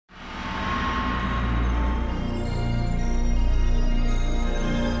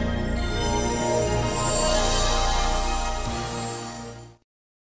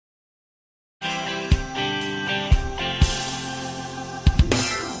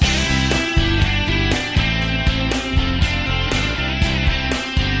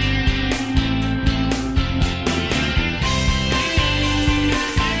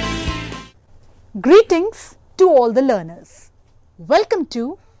Greetings to all the learners. Welcome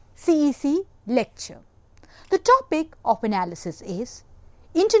to CEC lecture. The topic of analysis is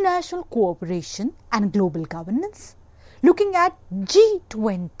International Cooperation and Global Governance, looking at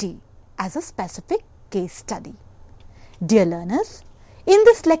G20 as a specific case study. Dear learners, in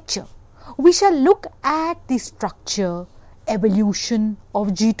this lecture, we shall look at the structure, evolution of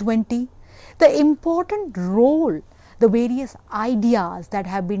G20, the important role, the various ideas that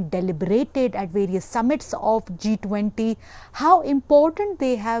have been deliberated at various summits of G20, how important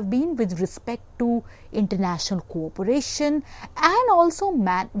they have been with respect to international cooperation and also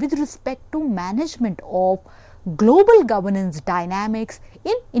with respect to management of global governance dynamics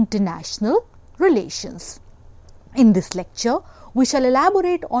in international relations. In this lecture, we shall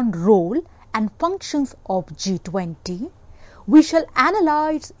elaborate on role and functions of G20. We shall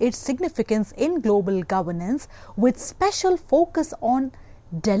analyze its significance in global governance with special focus on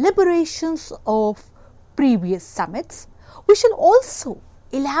deliberations of previous summits. We shall also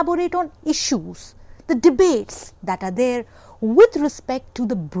elaborate on issues, the debates that are there with respect to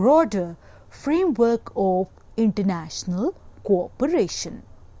the broader framework of international cooperation.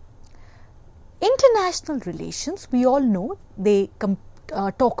 International relations, we all know, they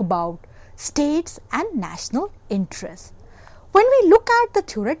talk about states and national interests. When we look at the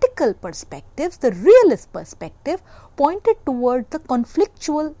theoretical perspectives, the realist perspective pointed toward the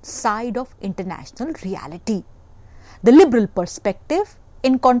conflictual side of international reality. The liberal perspective,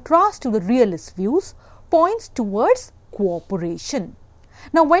 in contrast to the realist views, points towards cooperation.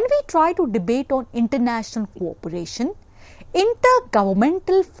 Now, when we try to debate on international cooperation,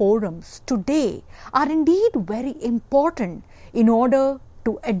 intergovernmental forums today are indeed very important in order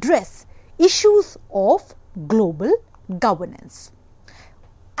to address issues of global governance.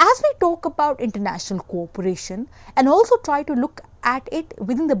 As we talk about international cooperation and also try to look at it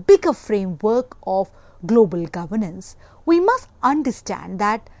within the bigger framework of global governance, we must understand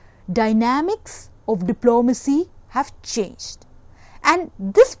that dynamics of diplomacy have changed. And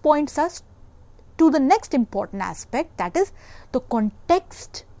this points us to the next important aspect, that is, the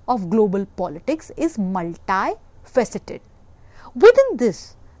context of global politics is multifaceted. Within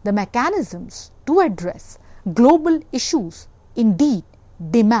this, the mechanisms to address global issues indeed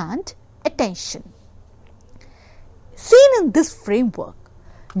demand attention. Seen in this framework,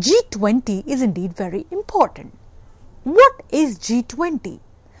 G20 is indeed very important. What is G20?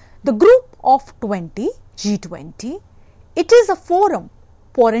 The group of 20, G20, it is a forum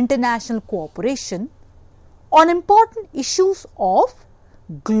for international cooperation on important issues of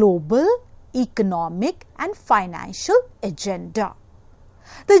global economic and financial agenda.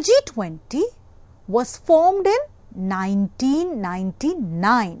 The G20 was formed in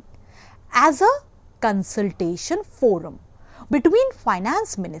 1999 as a consultation forum between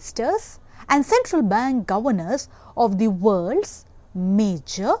finance ministers and central bank governors of the world's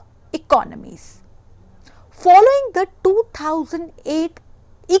major economies. Following the 2008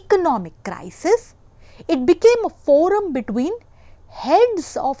 economic crisis, it became a forum between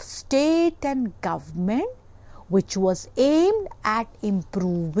heads of state and government, which was aimed at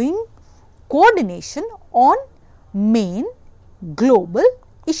improving coordination on main global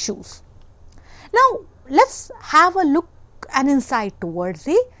issues. Now, let's have a look and insight towards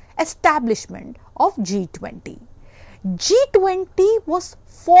the establishment of G20. G20 was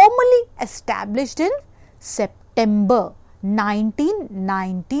formally established in September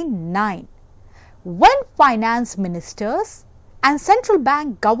 1999 when finance ministers and central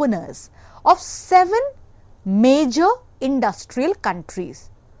bank governors of 7 major industrial countries,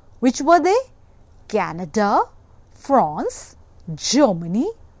 which were they? Canada, France,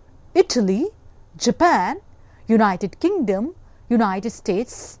 Germany, Italy, Japan, United Kingdom, United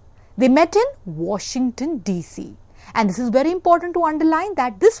States. They met in Washington, D.C. And this is very important to underline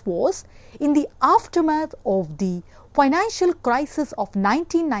that this was in the aftermath of the financial crisis of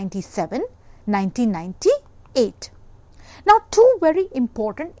 1997-1998. Now, two very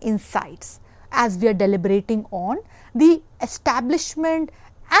important insights as we are deliberating on the establishment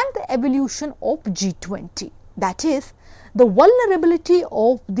and the evolution of G20. That is, the vulnerability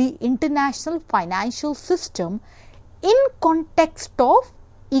of the international financial system in context of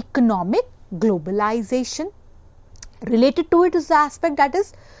economic globalization. Related to it is the aspect that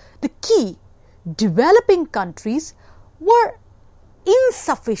is, the key developing countries were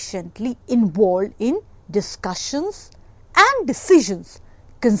insufficiently involved in discussions and decisions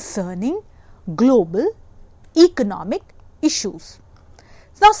concerning global economic issues.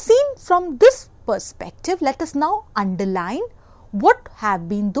 Now, seen from this perspective, let us now underline what have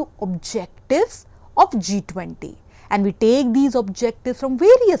been the objectives of G20 and we take these objectives from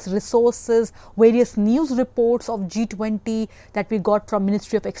various resources, various news reports of G20 that we got from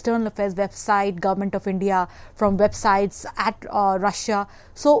Ministry of External Affairs website, Government of India, from websites at Russia.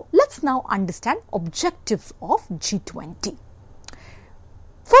 So let's now understand objectives of G20.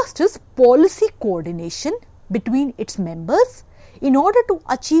 First is policy coordination between its members in order to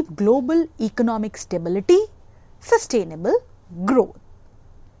achieve global economic stability, sustainable growth.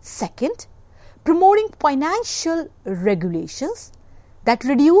 Second, promoting financial regulations that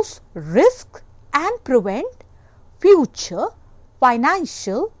reduce risk and prevent future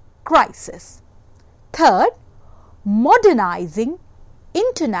financial crisis. Third, modernizing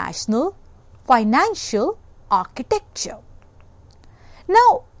international financial architecture.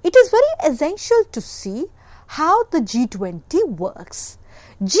 Now, it is very essential to see how the G20 works.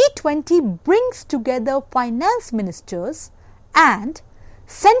 G20 brings together finance ministers and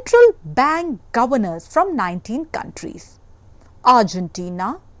central bank governors from 19 countries: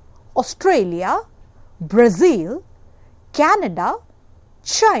 Argentina, Australia, Brazil, Canada,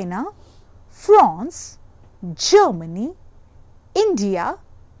 China, France, Germany, India,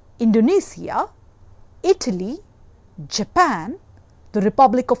 Indonesia, Italy, Japan, the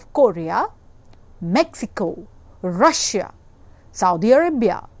Republic of Korea, Mexico, Russia, Saudi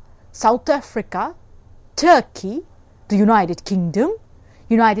Arabia, South Africa, Turkey, the United Kingdom,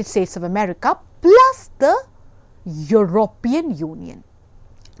 United States of America, plus the European Union,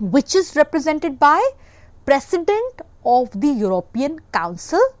 which is represented by President of the European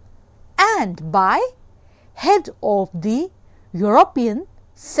Council and by Head of the European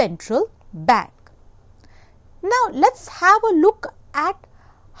Central Bank. Now let's have a look at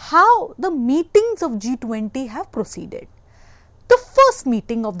how the meetings of G20 have proceeded. The first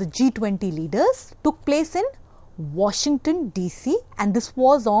meeting of the G20 leaders took place in Washington DC, and this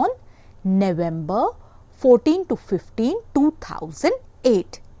was on November 14 to 15,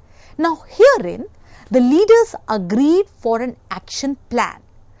 2008. Now herein the leaders agreed for an action plan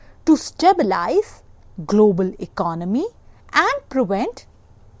to stabilize global economy and prevent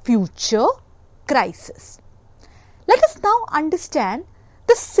future crisis. Let us now understand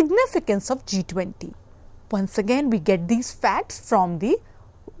the significance of G20. Once again, we get these facts from the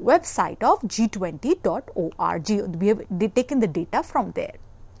website of g20.org. We have taken the data from there.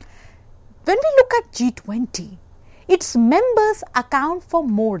 When we look at G20, its members account for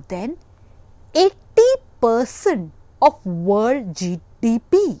more than 80% of world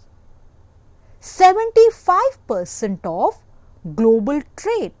GDP, 75% of global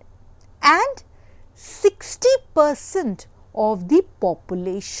trade, and 60% of the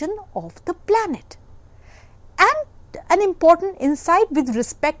population of the planet. And an important insight with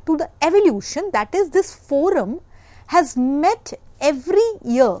respect to the evolution, that is, this forum has met every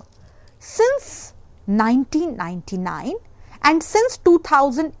year since 1999, and since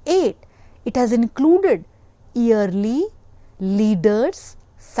 2008 it has included yearly leaders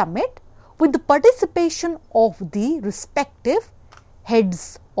summit with the participation of the respective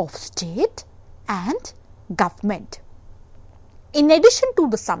heads of state and government. In addition to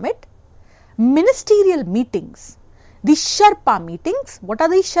the summit, ministerial meetings, the Sherpa meetings. What are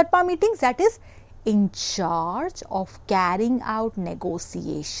these Sherpa meetings? That is, in charge of carrying out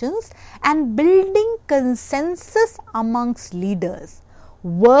negotiations and building consensus amongst leaders.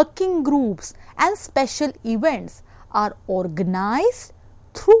 Working groups and special events are organized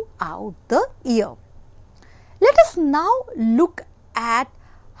throughout the year. Let us now look at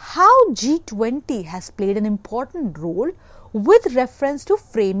how G20 has played an important role with reference to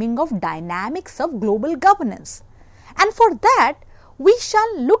framing of dynamics of global governance. And for that, we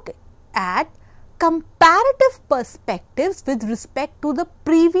shall look at comparative perspectives with respect to the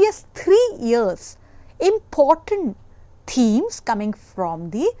previous 3 years, important themes coming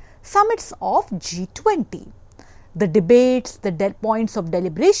from the summits of G20. The debates, the points of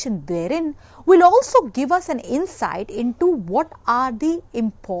deliberation therein will also give us an insight into what are the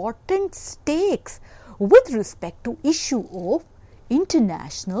important stakes with respect to issue of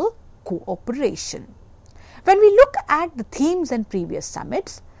international cooperation. When we look at the themes and previous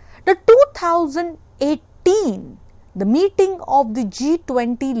summits, the 2018, the meeting of the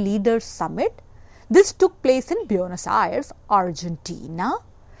G20 Leaders Summit, this took place in Buenos Aires, Argentina,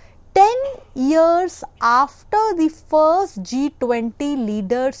 10 years after the first G20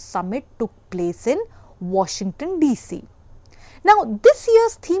 Leaders Summit took place in Washington DC. Now, this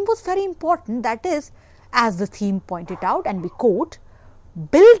year's theme was very important, that is, as the theme pointed out, and we quote,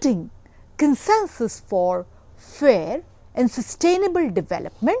 building consensus for fair and sustainable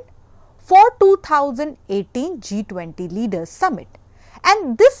development for 2018 G20 Leaders Summit.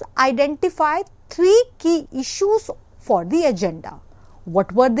 And this identified 3 key issues for the agenda.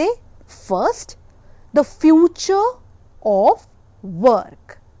 What were they? First, the future of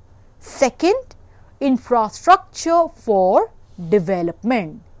work. Second, infrastructure for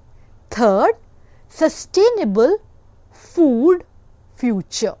development. Third, sustainable food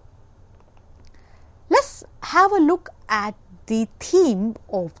future. Let's have a look at the theme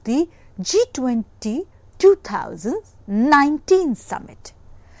of the G20 2019 summit.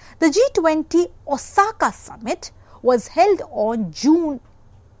 The G20 Osaka summit was held on June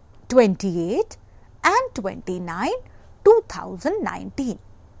 28 and 29, 2019.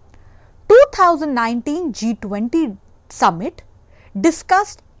 2019 G20 summit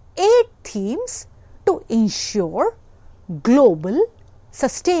discussed 8 themes to ensure global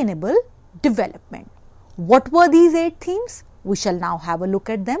sustainable development. What were these 8 themes? We shall now have a look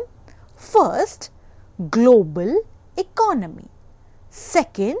at them. First, global economy.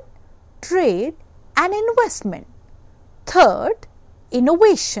 Second, trade and investment. Third,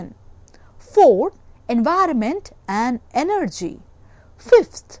 innovation. Fourth, environment and energy.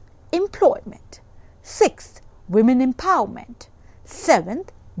 Fifth, employment. Sixth, women empowerment.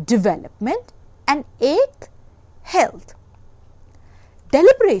 Seventh, development. And eighth, health.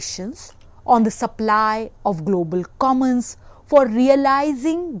 Deliberations on the supply of global commons for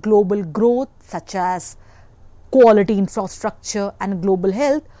realizing global growth such as quality infrastructure and global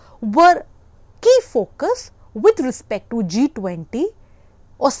health were key focus with respect to G20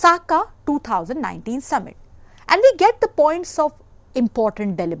 Osaka 2019 summit. And we get the points of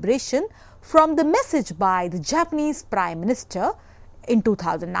important deliberation from the message by the Japanese Prime Minister in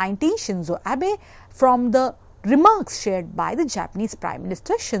 2019, Shinzo Abe, from the remarks shared by the Japanese Prime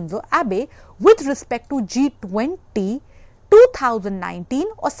Minister Shinzo Abe with respect to G20 2019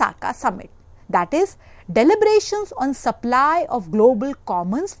 Osaka summit. That is, deliberations on supply of global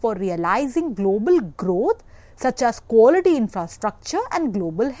commons for realizing global growth such as quality infrastructure and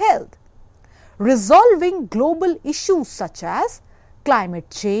global health, resolving global issues such as climate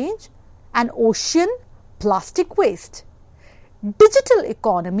change and ocean plastic waste, digital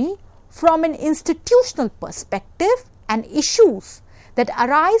economy from an institutional perspective and issues that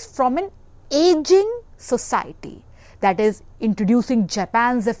arise from an aging society, that is, introducing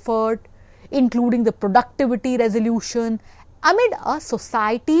Japan's effort, including the productivity resolution amid a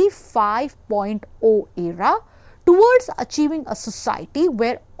society 5.0 era towards achieving a society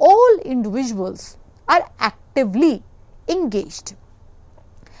where all individuals are actively engaged.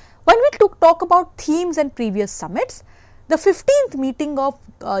 When we talk about themes and previous summits, the 15th meeting of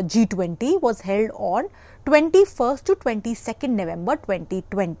G20 was held on 21st to 22nd November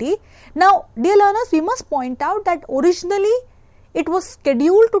 2020. Now, dear learners, we must point out that originally it was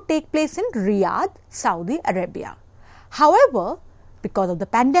scheduled to take place in Riyadh, Saudi Arabia. However, because of the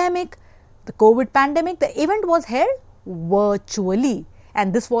pandemic, the COVID pandemic, the event was held virtually,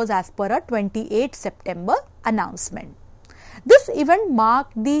 and this was as per a 28 September announcement. This event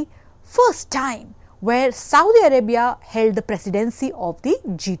marked the first time where Saudi Arabia held the presidency of the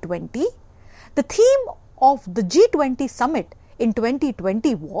G20. The theme of the G20 summit in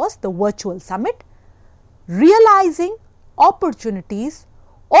 2020 was the virtual summit, realizing opportunities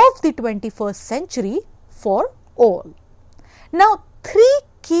of the 21st century for all. Now, 3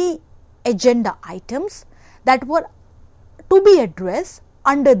 key agenda items that were to be addressed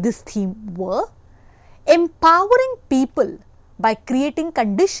under this theme were empowering people by creating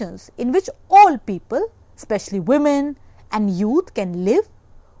conditions in which all people, especially women and youth, can live,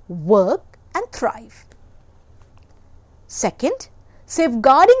 work and thrive. Second,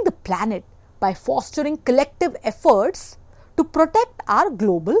 safeguarding the planet by fostering collective efforts to protect our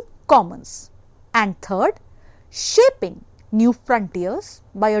global commons. And third, shaping new frontiers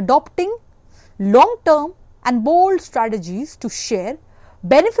by adopting long-term and bold strategies to share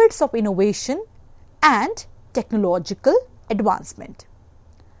benefits of innovation and technological advancement.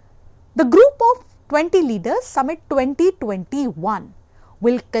 The Group of 20 Leaders Summit 2021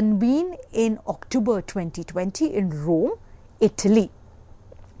 will convene in October 2020 in Rome, Italy.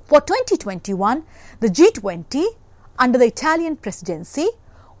 For 2021, the G20 under the Italian presidency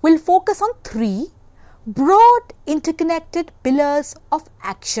will focus on 3 broad interconnected pillars of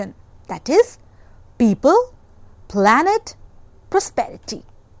action, that is, people, planet, prosperity.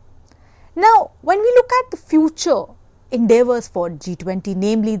 Now, when we look at the future endeavors for G20,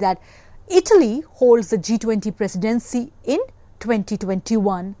 namely that Italy holds the G20 presidency in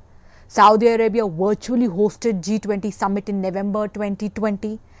 2021, Saudi Arabia virtually hosted G20 summit in November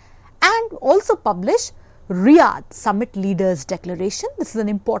 2020 and also published Riyadh Summit Leaders Declaration. This is an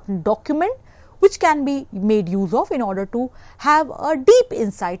important document which can be made use of in order to have a deep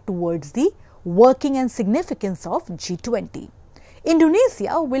insight towards the working and significance of G20.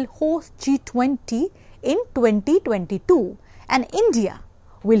 Indonesia will host G20 in 2022 and India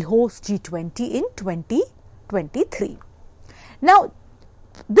will host G20 in 2023. Now,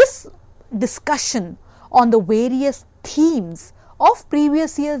 this discussion on the various themes of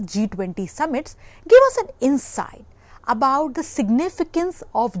previous year's G20 summits give us an insight about the significance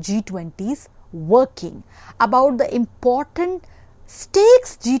of G20's working, about the important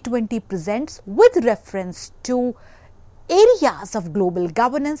stakes G20 presents with reference to areas of global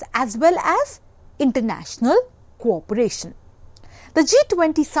governance as well as international cooperation. The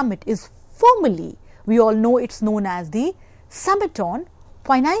G20 summit is formally, we all know it's known as the Summit on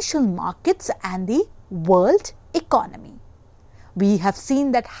Financial Markets and the World Economy. We have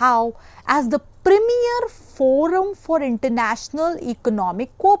seen that how, as the premier forum for international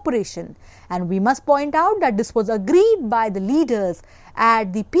economic cooperation, and we must point out that this was agreed by the leaders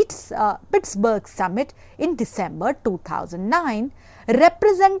at the Pittsburgh summit in December 2009,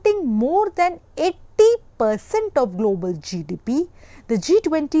 representing more than 80% of global GDP, the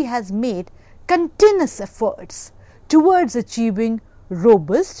G20 has made continuous efforts towards achieving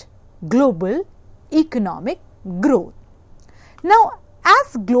robust global economic growth. Now,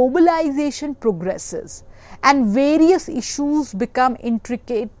 as globalization progresses and various issues become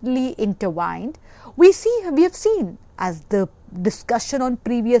intricately intertwined, we have seen, as the discussion on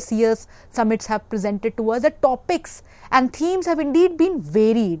previous years' summits have presented to us, that topics and themes have indeed been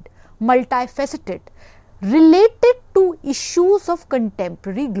varied, multifaceted, related to issues of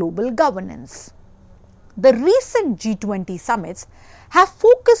contemporary global governance. The recent G20 summits have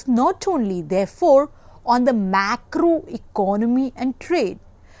focused not only, therefore, on the macro economy and trade,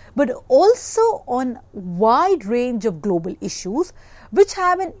 but also on a wide range of global issues which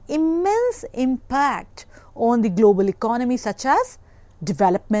have an immense impact on the global economy, such as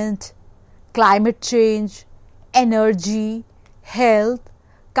development, climate change, energy, health,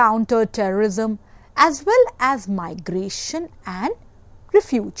 counter-terrorism, as well as migration and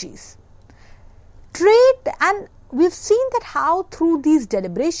refugees. Trade, and we've seen that how through these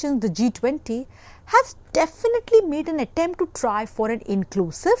deliberations the G20 has definitely made an attempt to try for an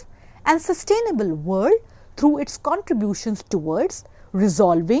inclusive and sustainable world through its contributions towards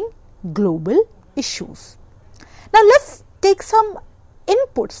resolving global issues. Now, let's take some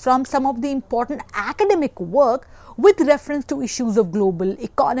inputs from some of the important academic work with reference to issues of global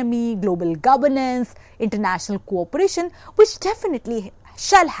economy, global governance, international cooperation, which definitely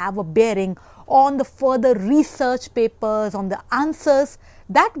shall have a bearing on the further research papers, on the answers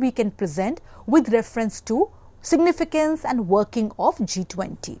that we can present with reference to significance and working of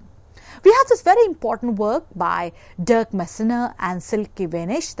G20. We have this very important work by Dirk Messner and Silke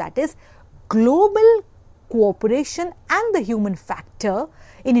Venisch, that is Global Cooperation and the Human Factor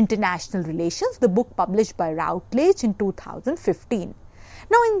in International Relations, the book published by Routledge in 2015.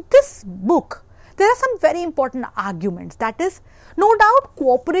 Now, in this book, there are some very important arguments. That is, no doubt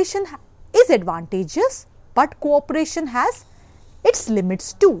cooperation is advantageous, but cooperation has its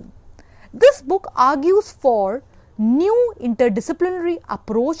limits too. This book argues for new interdisciplinary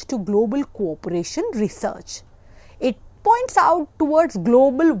approach to global cooperation research. It points out towards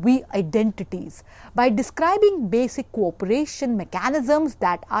global we identities by describing basic cooperation mechanisms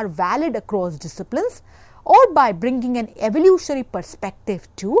that are valid across disciplines, or by bringing an evolutionary perspective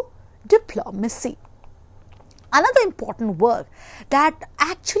to diplomacy. Another important work that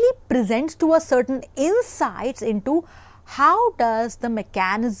actually presents to us certain insights into how does the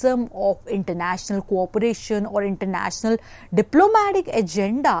mechanism of international cooperation or international diplomatic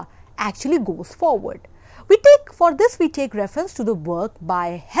agenda actually goes forward. We take reference to the work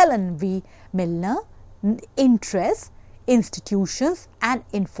by Helen V. Milner, Interests, Institutions and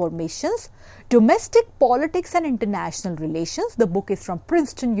Informations, Domestic Politics and International Relations. The book is from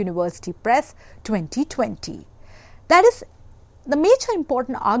Princeton University Press, 2020. That is the major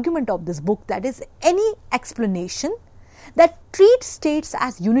important argument of this book, that is any explanation that treats states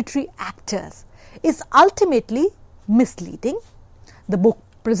as unitary actors is ultimately misleading. The book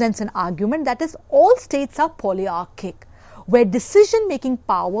presents an argument that is all states are polyarchic, where decision-making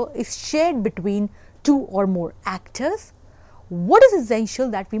power is shared between two or more actors. What is essential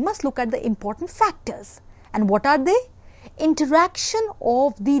that we must look at the important factors, and what are they? Interaction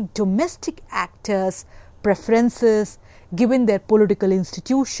of the domestic actors, preferences, given their political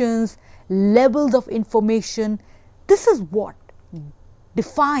institutions, levels of information. This is what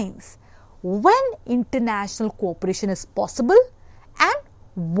defines when international cooperation is possible and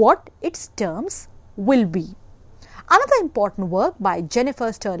what its terms will be. Another important work by Jennifer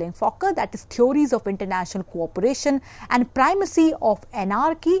Sterling Fokker, that is Theories of International Cooperation and Primacy of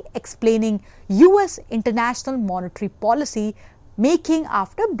Anarchy, explaining US international monetary policy making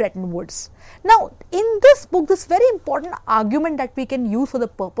after Bretton Woods. Now, in this book, this very important argument that we can use for the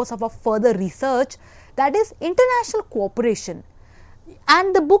purpose of a further research, that is international cooperation.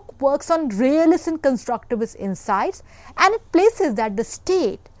 And the book works on realist and constructivist insights, and it places that the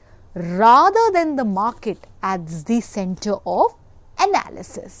state rather than the market as the center of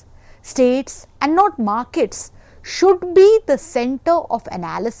analysis. States and not markets should be the center of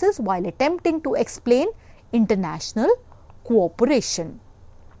analysis while attempting to explain international cooperation.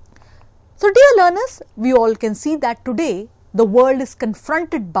 So, dear learners, we all can see that today the world is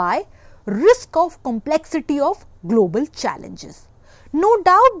confronted by risk of complexity of global challenges. No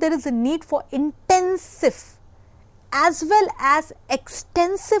doubt there is a need for intensive as well as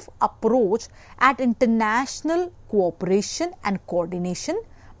extensive approach at international cooperation and coordination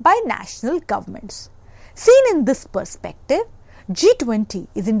by national governments. Seen in this perspective, G20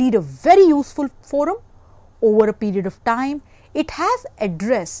 is indeed a very useful forum. Over a period of time, it has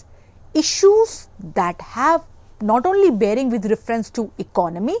addressed issues that have not only bearing with reference to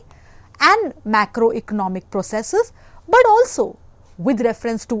economy and macroeconomic processes, but also with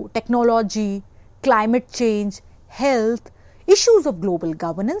reference to technology, climate change, health, issues of global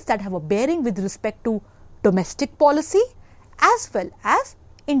governance that have a bearing with respect to domestic policy as well as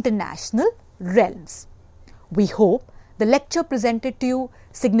international realms. We hope the lecture presented to you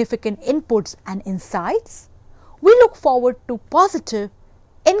significant inputs and insights. We look forward to positive,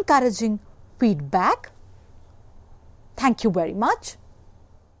 encouraging feedback. Thank you very much.